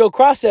I Am Joe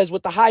Croft says,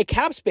 with the high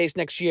cap space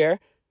next year,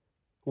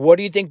 what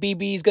do you think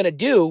BB is going to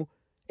do?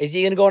 Is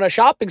he going to go on a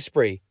shopping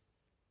spree?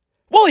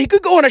 Well, he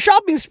could go on a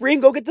shopping spree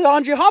and go get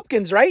DeAndre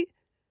Hopkins, right?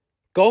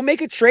 Go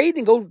make a trade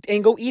and go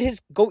eat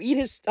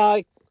his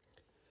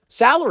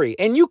salary.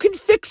 And you can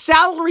fix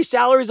salary.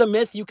 Salary is a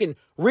myth. You can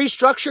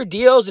restructure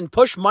deals and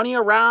push money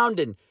around,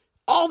 and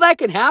all that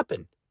can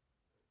happen.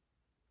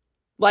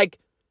 Like,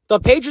 the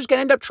Patriots can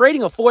end up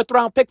trading a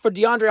 4th-round pick for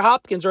DeAndre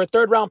Hopkins or a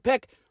 3rd-round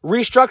pick,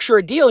 restructure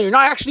a deal, and you're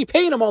not actually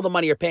paying him all the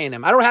money you're paying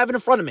him. I don't have it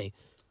in front of me.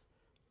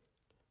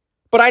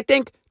 But I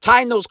think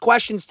tying those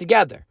questions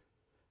together,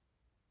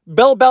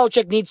 Bill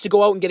Belichick needs to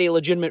go out and get a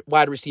legitimate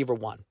wide receiver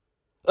one.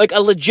 Like a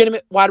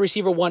legitimate wide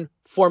receiver one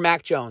for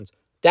Mac Jones.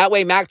 That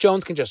way Mac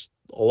Jones can just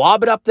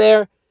lob it up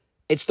there.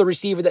 It's the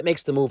receiver that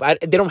makes the move.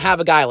 They don't have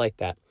a guy like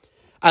that.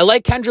 I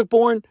like Kendrick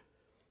Bourne.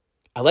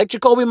 I like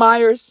Jacoby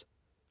Myers.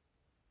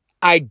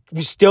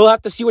 We still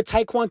have to see what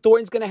Tyquan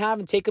Thornton's going to have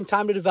and take him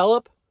time to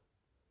develop.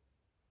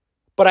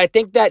 But I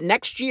think that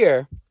next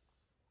year,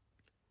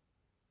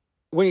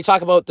 when you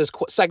talk about this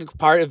second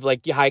part of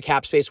like your high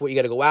cap space, what you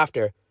got to go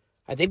after,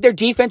 I think their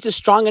defense is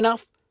strong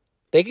enough.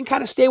 They can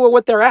kind of stay with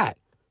what they're at.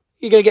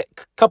 You're going to get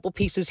a couple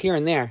pieces here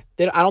and there.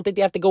 I don't think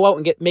they have to go out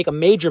and make a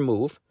major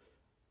move.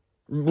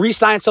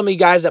 Re-sign some of you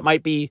guys that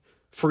might be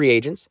free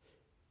agents.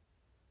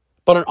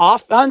 But on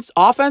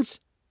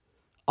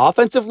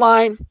offensive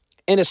line,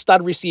 and a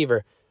stud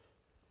receiver.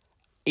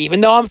 Even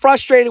though I'm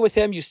frustrated with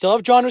him, you still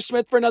have Jonnu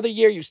Smith for another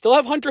year. You still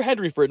have Hunter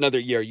Henry for another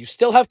year. You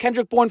still have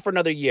Kendrick Bourne for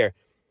another year.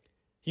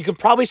 You can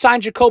probably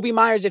sign Jacoby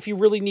Myers if you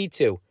really need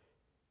to.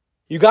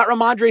 You got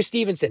Ramondre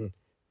Stevenson.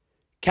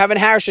 Kevin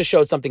Harris just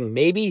showed something.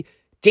 Maybe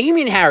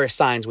Damian Harris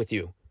signs with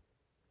you.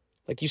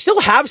 Like, you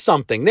still have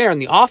something there in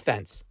the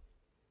offense.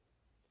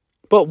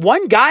 But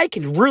one guy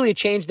can really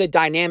change the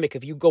dynamic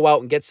if you go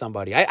out and get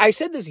somebody. I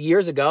said this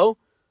years ago.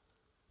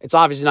 It's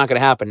obviously not going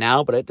to happen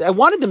now, but I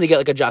wanted them to get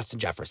like a Justin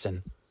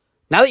Jefferson.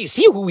 Now that you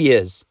see who he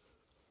is,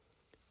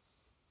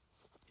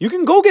 you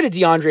can go get a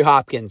DeAndre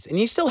Hopkins, and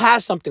he still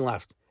has something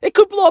left. It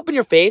could blow up in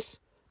your face.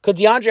 Could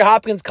DeAndre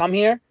Hopkins come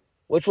here,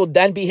 which will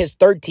then be his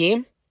 3rd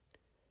team,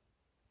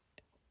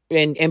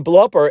 and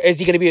blow up? Or is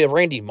he going to be a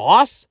Randy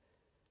Moss?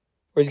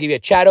 Or is he going to be a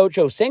Chad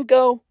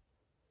Ochocinco?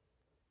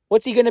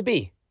 What's he going to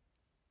be?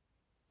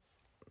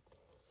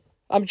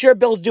 I'm sure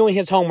Bill's doing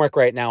his homework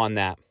right now on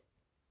that.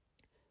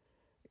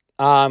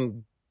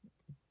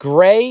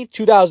 Gray,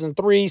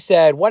 2003,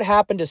 said, what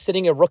happened to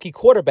sitting a rookie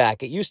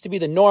quarterback? It used to be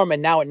the norm,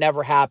 and now it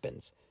never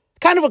happens.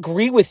 Kind of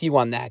agree with you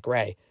on that,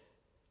 Gray,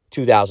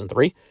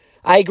 2003.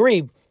 I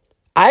agree.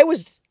 I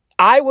was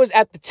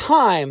at the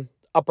time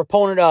a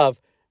proponent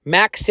of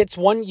Mac sits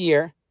 1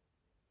 year,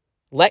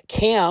 let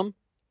Cam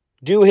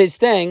do his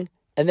thing,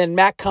 and then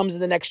Mac comes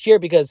in the next year,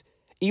 because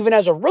even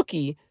as a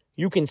rookie,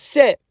 you can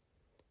sit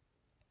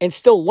and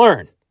still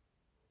learn.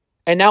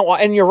 And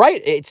you're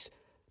right,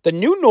 the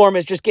new norm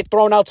is just get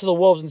thrown out to the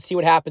wolves and see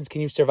what happens.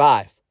 Can you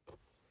survive?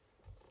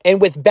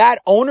 And with bad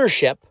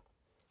ownership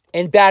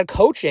and bad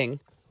coaching,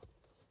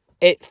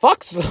 it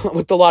fucks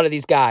with a lot of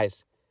these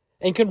guys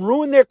and can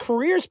ruin their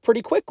careers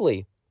pretty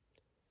quickly.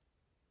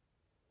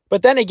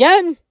 But then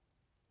again,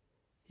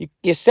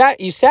 you sat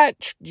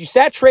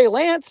Trey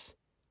Lance.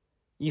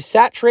 You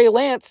sat Trey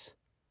Lance.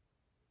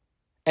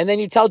 And then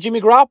you tell Jimmy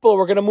Garoppolo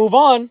we're going to move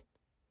on.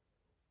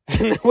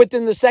 And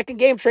within the second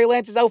game, Trey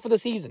Lance is out for the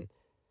season.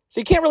 So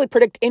you can't really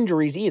predict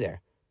injuries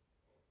either.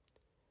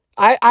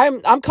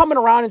 I'm coming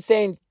around and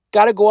saying,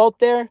 got to go out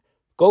there,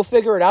 go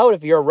figure it out.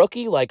 If you're a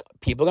rookie, like,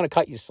 people are going to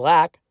cut you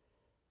slack.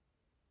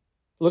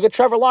 Look at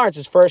Trevor Lawrence,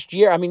 his first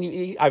year. I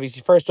mean,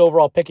 obviously, first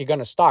overall pick, you're going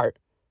to start.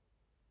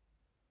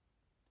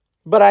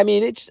 But I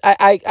mean,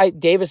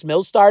 Davis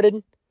Mills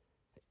started.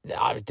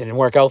 It didn't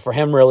work out for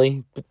him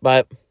really,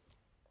 but it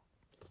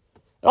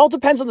all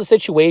depends on the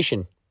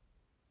situation.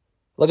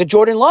 Look at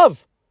Jordan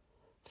Love,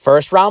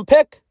 1st-round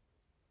pick.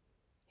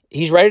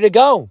 He's ready to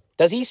go.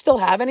 Does he still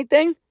have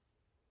anything?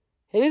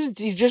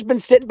 He's just been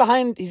sitting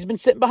behind. He's been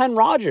sitting behind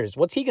Rodgers.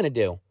 What's he going to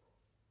do?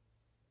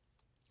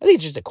 I think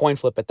it's just a coin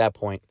flip at that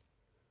point.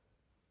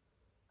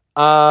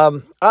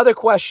 Other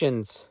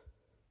questions.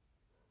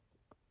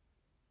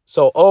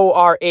 So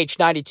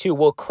ORH92,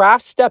 will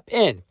Kraft step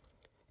in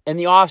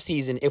the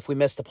offseason if we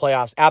miss the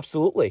playoffs?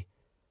 Absolutely.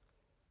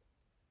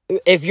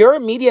 If you're a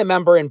media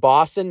member in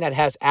Boston that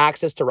has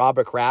access to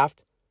Robert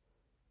Kraft,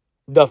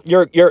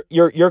 you're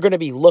going to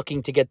be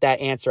looking to get that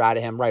answer out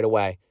of him right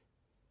away.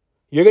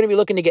 You're going to be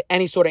looking to get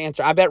any sort of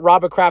answer. I bet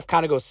Robert Kraft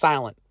kind of goes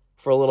silent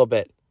for a little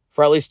bit,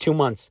 for at least 2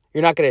 months.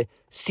 You're not going to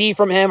see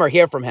from him or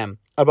hear from him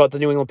about the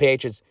New England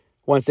Patriots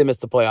once they miss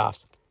the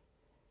playoffs.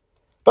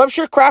 But I'm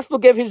sure Kraft will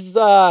give his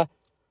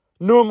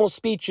normal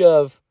speech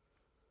of,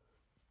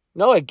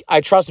 no,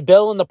 I trust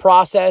Bill in the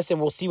process, and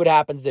we'll see what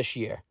happens this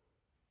year.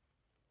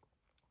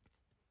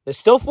 There's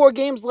still 4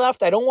 games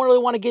left. I don't really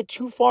want to get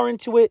too far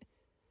into it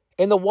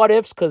in the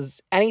what-ifs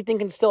because anything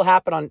can still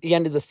happen on the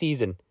end of the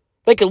season.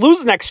 They could lose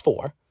the next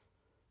 4.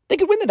 They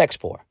could win the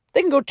next 4.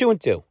 They can go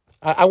 2-2.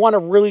 I want to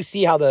really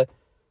see how the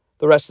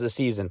rest of the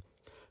season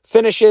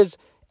finishes.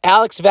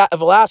 Alex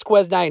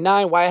Velasquez,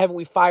 99. Why haven't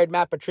we fired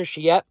Matt Patricia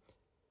yet?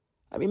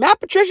 I mean, Matt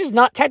Patricia is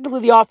not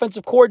technically the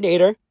offensive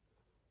coordinator.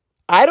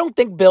 I don't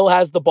think Bill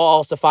has the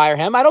balls to fire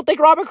him. I don't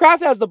think Robert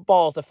Kraft has the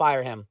balls to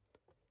fire him.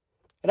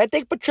 And I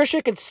think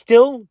Patricia can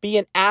still be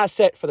an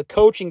asset for the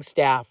coaching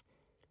staff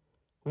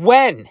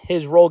when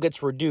his role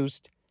gets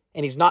reduced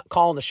and he's not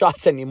calling the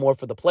shots anymore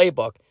for the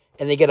playbook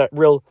and they get a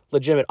real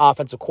legitimate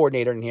offensive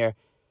coordinator in here.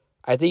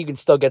 I think you can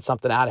still get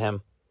something out of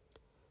him.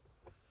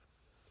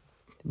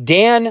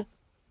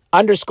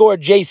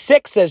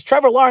 Dan_J6 says,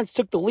 Trevor Lawrence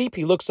took the leap.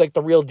 He looks like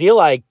the real deal.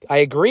 I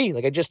agree.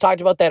 Like I just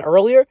talked about that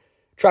earlier.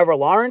 Trevor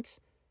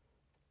Lawrence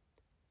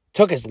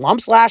took his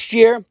lumps last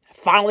year.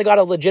 Finally got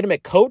a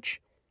legitimate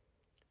coach.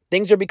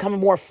 Things are becoming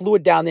more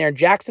fluid down there in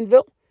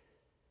Jacksonville.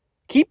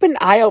 Keep an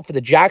eye out for the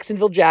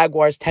Jacksonville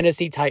Jaguars,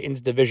 Tennessee Titans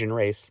division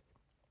race.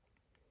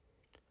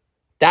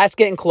 That's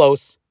getting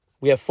close.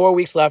 We have 4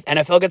 weeks left.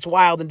 NFL gets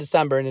wild in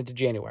December and into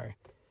January.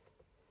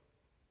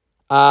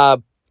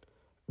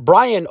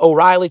 Brian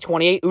O'Reilly,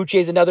 28. Uche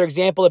is another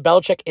example that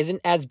Belichick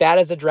isn't as bad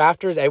as a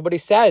drafter as everybody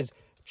says.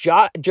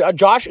 Josh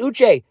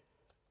Uche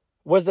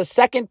was the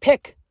second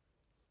pick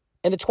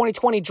in the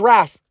 2020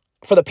 draft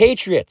for the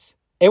Patriots.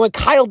 It went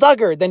Kyle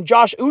Duggar, then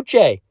Josh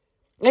Uche.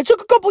 And it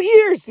took a couple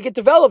years to get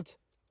developed.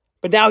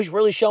 But now he's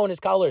really showing his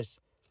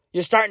colors.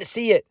 You're starting to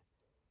see it.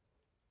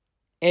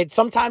 And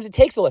sometimes it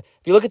takes a little.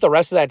 If you look at the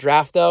rest of that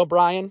draft, though,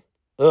 Brian,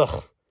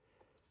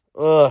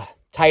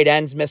 tight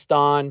ends missed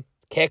on.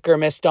 Kicker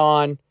missed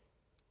on.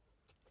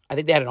 I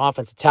think they had an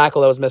offensive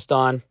tackle that was missed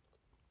on.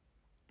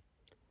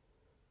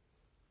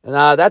 And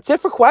that's it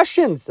for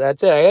questions.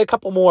 That's it. I got a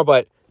couple more,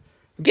 but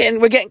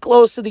we're getting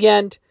close to the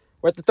end.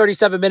 We're at the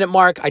 37-minute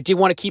mark. I did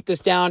want to keep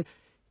this down.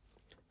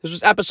 This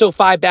was episode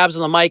 5, Babz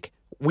on the mic.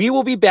 We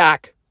will be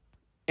back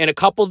in a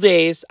couple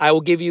days. I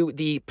will give you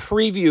the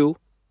preview,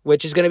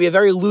 which is going to be a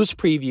very loose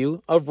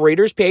preview of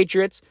Raiders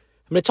Patriots.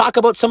 I'm going to talk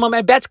about some of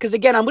my bets because,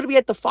 again, I'm going to be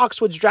at the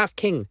Foxwoods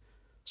DraftKings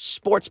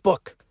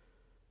Sportsbook.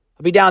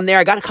 I'll be down there.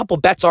 I got a couple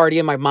bets already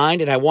in my mind,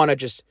 and I want to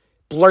just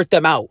blurt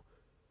them out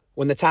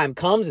when the time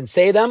comes and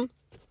say them.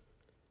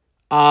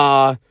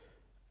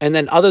 And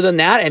then other than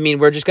that, I mean,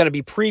 we're just going to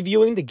be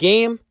previewing the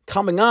game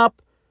coming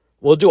up.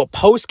 We'll do a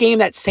post game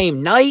that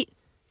same night.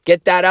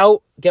 Get that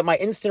out. Get my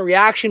instant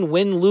reaction,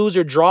 win, lose,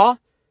 or draw.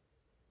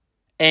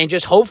 And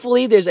just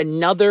hopefully there's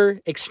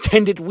another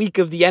extended week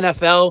of the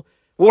NFL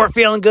where we're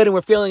feeling good and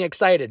we're feeling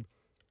excited.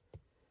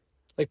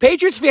 Like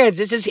Patriots fans,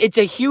 it's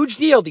a huge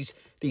deal. These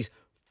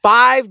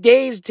 5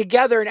 days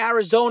together in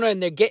Arizona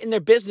and they're getting their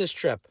business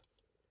trip.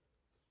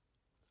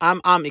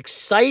 I'm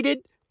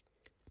excited,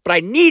 but I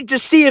need to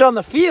see it on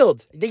the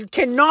field. They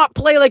cannot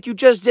play like you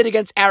just did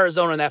against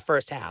Arizona in that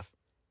first half.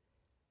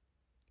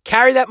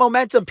 Carry that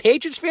momentum.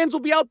 Patriots fans will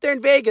be out there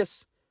in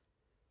Vegas.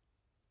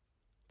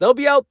 They'll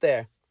be out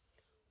there.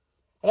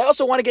 And I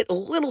also want to get a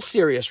little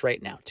serious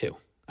right now, too.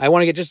 I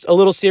want to get just a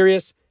little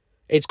serious.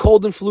 It's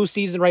cold and flu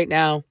season right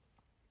now.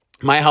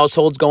 My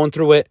household's going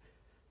through it.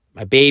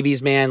 My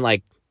babies, man,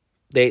 like,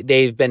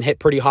 they've been hit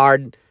pretty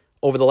hard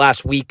over the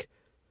last week.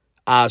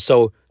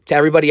 So to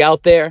everybody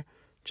out there,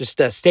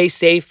 just stay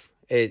safe.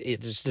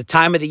 It's the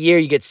time of the year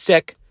you get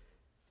sick.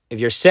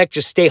 If you're sick,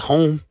 just stay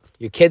home.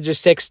 Your kids are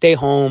sick, stay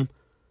home.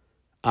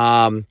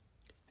 And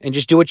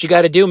just do what you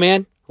got to do,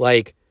 man.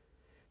 Like,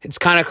 it's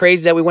kind of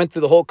crazy that we went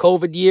through the whole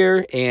COVID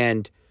year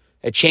and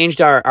it changed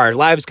our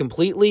lives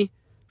completely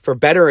for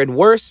better and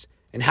worse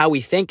and how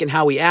we think and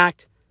how we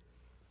act.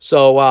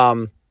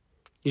 So,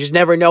 you just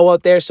never know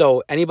out there.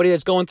 So anybody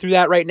that's going through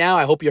that right now,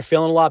 I hope you're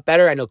feeling a lot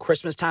better. I know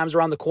Christmas time's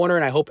around the corner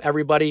and I hope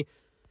everybody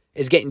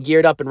is getting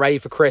geared up and ready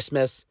for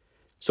Christmas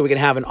so we can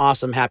have an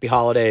awesome happy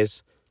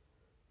holidays.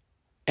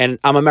 And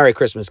I'm a Merry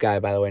Christmas guy,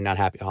 by the way, not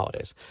happy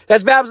holidays.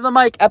 That's Babz on the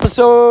mic,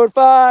 episode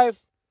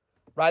 5.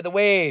 Ride the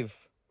wave.